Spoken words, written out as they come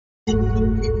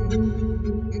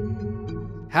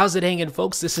How's it hanging,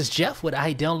 folks? This is Jeff with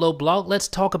iDownload Blog. Let's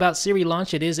talk about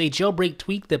SiriLaunch. It is a jailbreak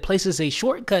tweak that places a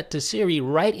shortcut to Siri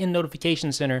right in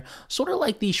Notification Center, sort of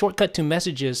like the shortcut to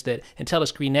messages that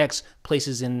IntelliScreen X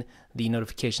places in the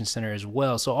Notification Center as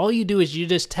well. So all you do is you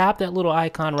just tap that little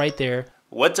icon right there.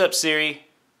 What's up, Siri?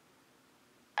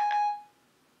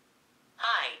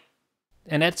 Hi.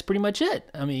 And that's pretty much it.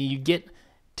 I mean, you get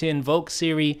to invoke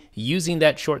Siri using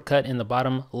that shortcut in the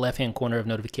bottom left-hand corner of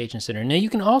Notification Center. Now, you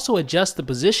can also adjust the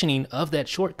positioning of that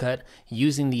shortcut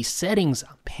using the settings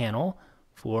panel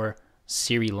for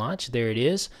SiriLaunch. There it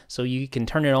is. So you can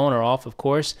turn it on or off, of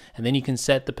course, and then you can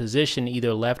set the position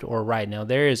either left or right. Now,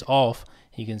 there is off.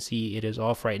 You can see it is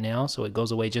off right now, so it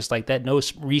goes away just like that. No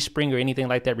respring or anything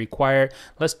like that required.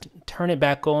 Let's turn it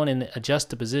back on and adjust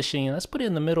the positioning. Let's put it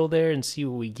in the middle there and see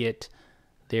what we get.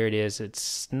 There it is.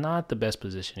 It's not the best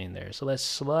positioning there. So let's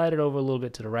slide it over a little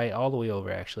bit to the right, all the way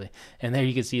over actually. And there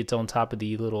you can see it's on top of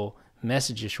the little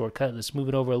messages shortcut. Let's move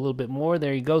it over a little bit more.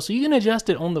 There you go. So you can adjust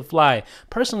it on the fly.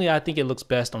 Personally, I think it looks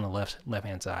best on the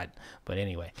left-hand side. But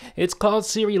anyway, it's called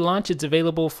SiriLaunch. It's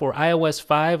available for iOS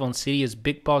 5 on Cydia's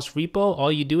BigBoss repo.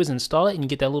 All you do is install it and you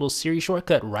get that little Siri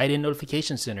shortcut right in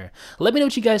Notification Center. Let me know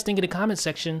what you guys think in the comment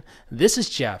section. This is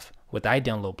Jeff with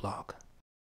iDownload Blog.